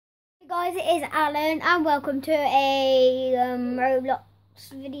Guys, it is Alan and welcome to a Roblox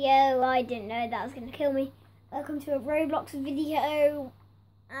video. I didn't know that was going to kill me. Welcome to a Roblox video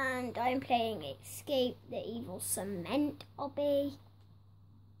and I'm playing Escape the Evil Cement obby.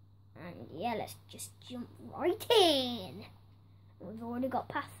 And yeah, let's just jump right in. We've already got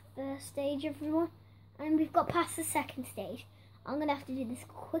past the first stage, everyone, and we've got past the second stage. I'm going to have to do this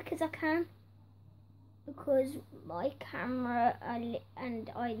quick as I can, because my camera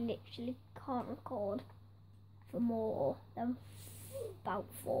and I literally can't record for more than about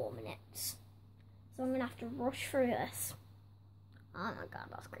 4 minutes. So I'm going to have to rush through this. Oh my god,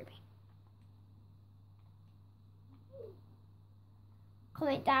 that's creepy.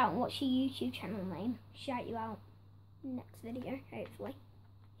 Comment down what's your YouTube channel name. Shout you out next video, hopefully.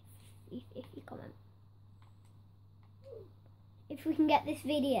 If you comment. If we can get this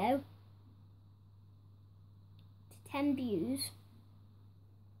video 10 views,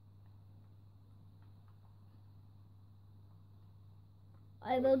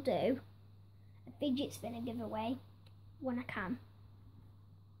 I will do a fidget spinner giveaway when I can.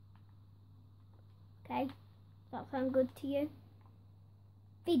 Okay, does that sound good to you?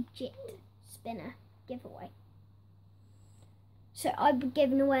 Fidget spinner giveaway. So I'll be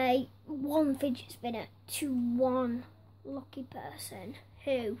giving away one fidget spinner to one lucky person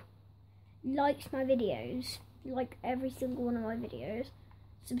who likes my videos, like every single one of my videos,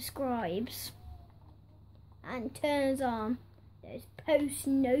 subscribes and turns on those post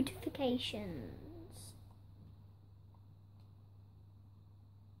notifications.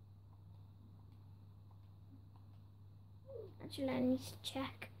 Actually, I need to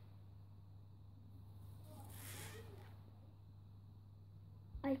check.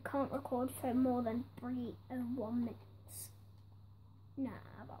 I can't record for more than 301 minutes. Nah,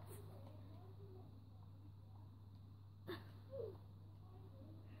 about.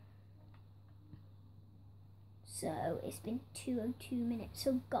 So it's been 202 minutes,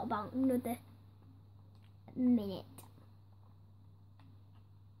 so we've got about another minute.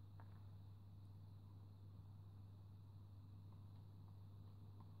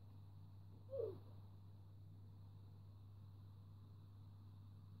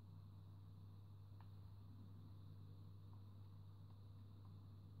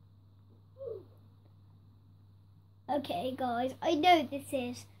 Okay guys, I know this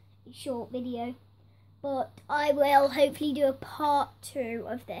is a short video, but I will hopefully do a part 2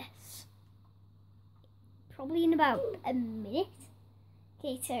 of this, probably in about a minute.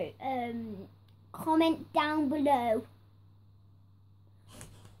 Okay, so comment down below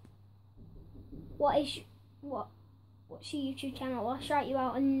what's your YouTube channel. I'll shout you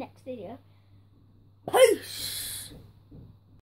out in the next video. Peace.